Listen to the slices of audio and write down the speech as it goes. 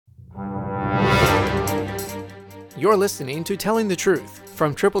You're listening to Telling the Truth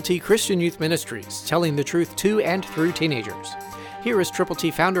from Triple T Christian Youth Ministries, telling the truth to and through teenagers. Here is Triple T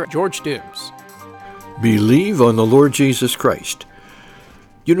founder George Dooms. Believe on the Lord Jesus Christ.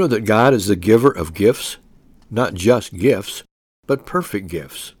 You know that God is the giver of gifts, not just gifts, but perfect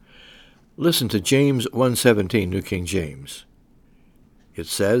gifts. Listen to James 1:17, New King James. It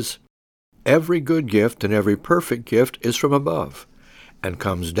says, "Every good gift and every perfect gift is from above, and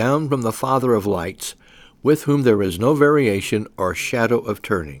comes down from the Father of lights, with whom there is no variation or shadow of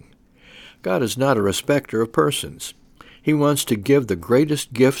turning." God is not a respecter of persons. He wants to give the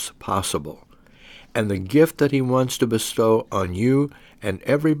greatest gifts possible. And the gift that He wants to bestow on you and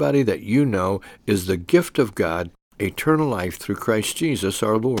everybody that you know is the gift of God, eternal life through Christ Jesus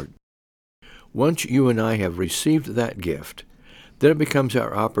our Lord. Once you and I have received that gift, then it becomes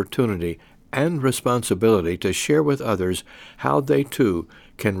our opportunity and responsibility to share with others how they too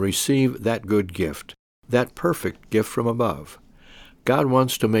can receive that good gift, that perfect gift from above. God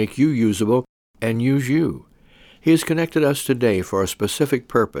wants to make you usable and use you. He has connected us today for a specific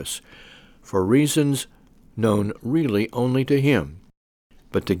purpose, for reasons known really only to Him.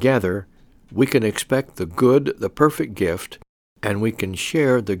 But together, we can expect the good, the perfect gift, and we can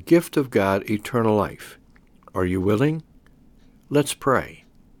share the gift of God, eternal life. Are you willing? Let's pray.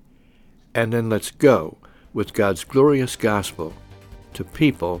 And then let's go with God's glorious gospel to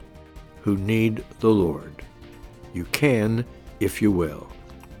people who need the Lord. You can if you will.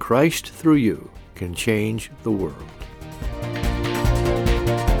 Christ through you can change the world.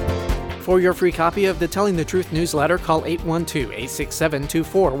 For your free copy of the Telling the Truth newsletter, call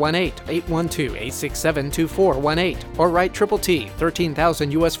 812-867-2418, 812-867-2418, or write Triple T,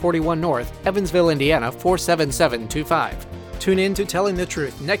 13,000 U.S. 41 North, Evansville, Indiana, 47725. Tune in to Telling the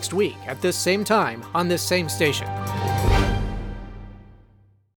Truth next week at this same time on this same station.